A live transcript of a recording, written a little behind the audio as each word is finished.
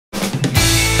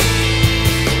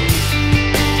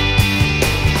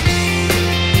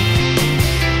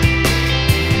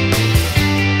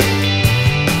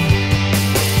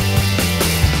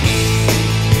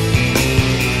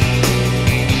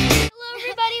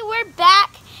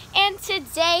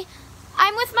Today,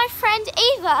 I'm with my friend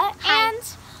Ava, Hi. and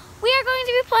we are going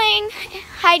to be playing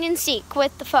hide and seek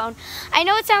with the phone. I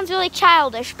know it sounds really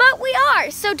childish, but we are,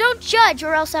 so don't judge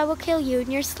or else I will kill you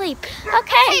in your sleep.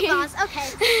 Okay. Okay, boss. Okay.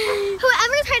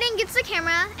 Whoever's hiding gets the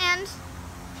camera, and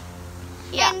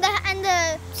Yeah.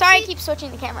 the Sorry, I keep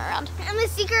switching the camera around. and the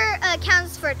seeker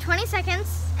counts for 20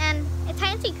 seconds, and it's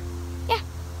hide and seek. Yeah.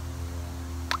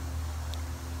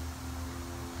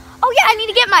 Oh yeah, I need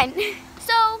to get mine.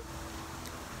 So,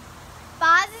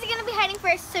 Boz is gonna be hiding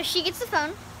first, so she gets the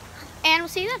phone. and we'll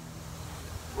see you then.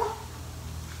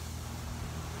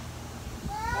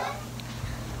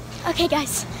 Okay,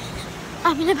 guys,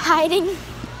 I'm gonna be hiding.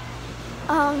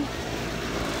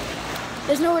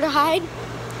 There's nowhere to hide.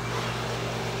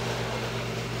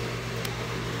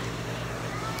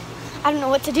 I don't know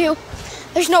what to do.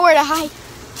 There's nowhere to hide.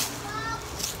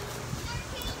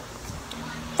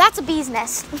 That's a bee's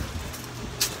nest.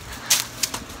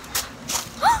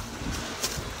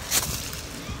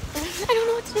 I don't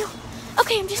know what to do.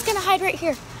 Okay, I'm just gonna hide right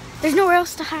here. There's nowhere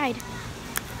else to hide.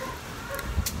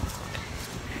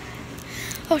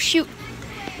 Oh, shoot.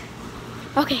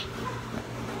 Okay.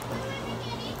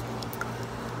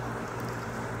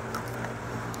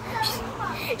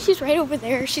 She's right over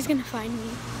there. She's gonna find me.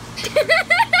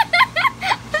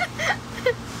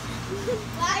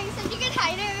 Wow, you're such a good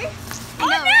hider. I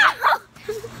know, right?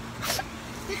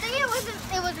 Good thing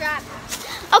it was wrapped.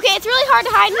 Okay, it's really hard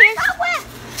to hide here.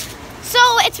 So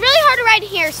it's really hard to hide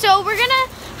here. So we're gonna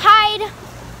hide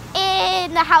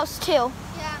in the house too.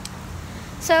 Yeah.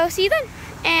 So see you then.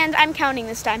 And I'm counting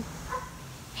this time.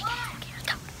 Hey guys, okay, let's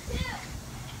go.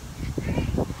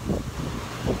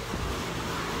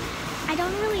 I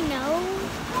don't really know.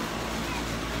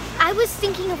 I was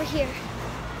thinking over here.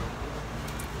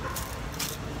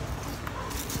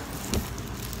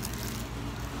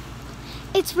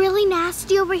 It's really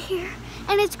nasty over here,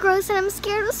 and it's gross, and I'm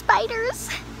scared of spiders.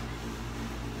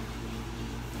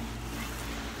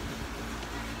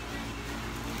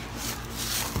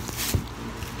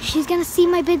 She's gonna see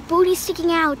my big booty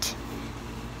sticking out.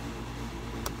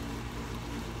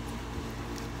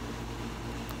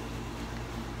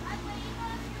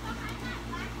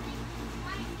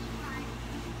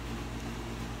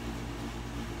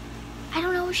 I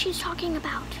don't know what she's talking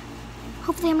about.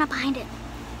 Hopefully I'm not behind it.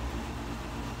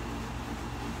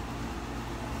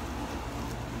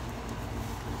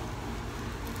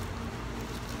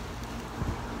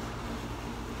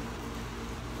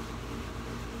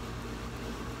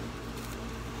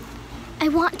 I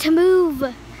want to move.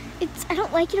 I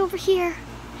don't like it over here.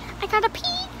 I gotta pee.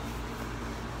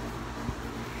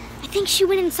 I think she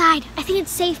went inside. I think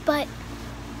it's safe, but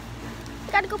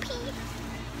I gotta go pee.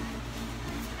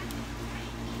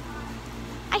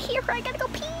 I hear her. I gotta go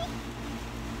pee.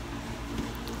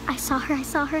 I saw her. I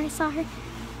saw her. I saw her.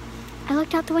 I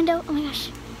looked out the window. Oh my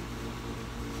gosh.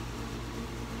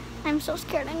 I'm so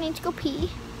scared. I need to go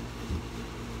pee.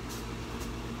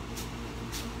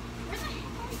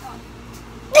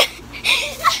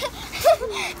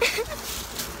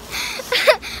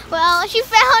 Well, she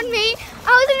found me.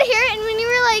 I was in here, and when you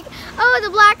were like, oh, the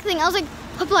black thing, I was like,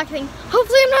 what black thing?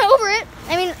 Hopefully I'm not over it.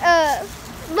 I mean,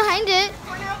 behind it.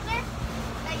 Corner over there?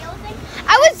 That yellow thing?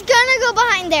 I was gonna go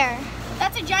behind there.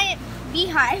 That's a giant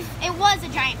beehive. It was a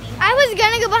giant beehive. I was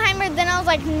gonna go behind her, then I was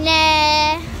like,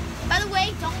 nah. By the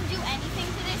way, don't do anything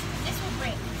to this. This will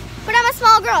break. But I'm a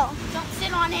small girl. Don't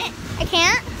sit on it. I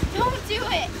can't. Don't do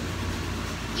it.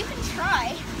 You can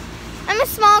try. I'm a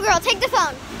small girl. Take the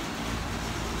phone.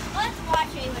 Let's watch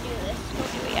Ava do this.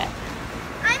 Don't do it yet.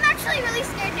 I'm actually really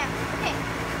scared now. Okay.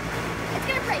 It's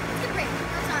gonna break. It's gonna break.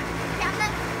 No, it's not. Okay, I'm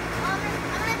gonna.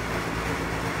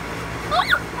 Oh,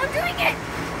 I'm doing it.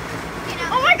 Okay,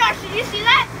 now. Oh my gosh, did you see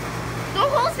that? The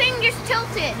whole thing just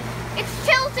tilted. It's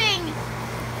tilted.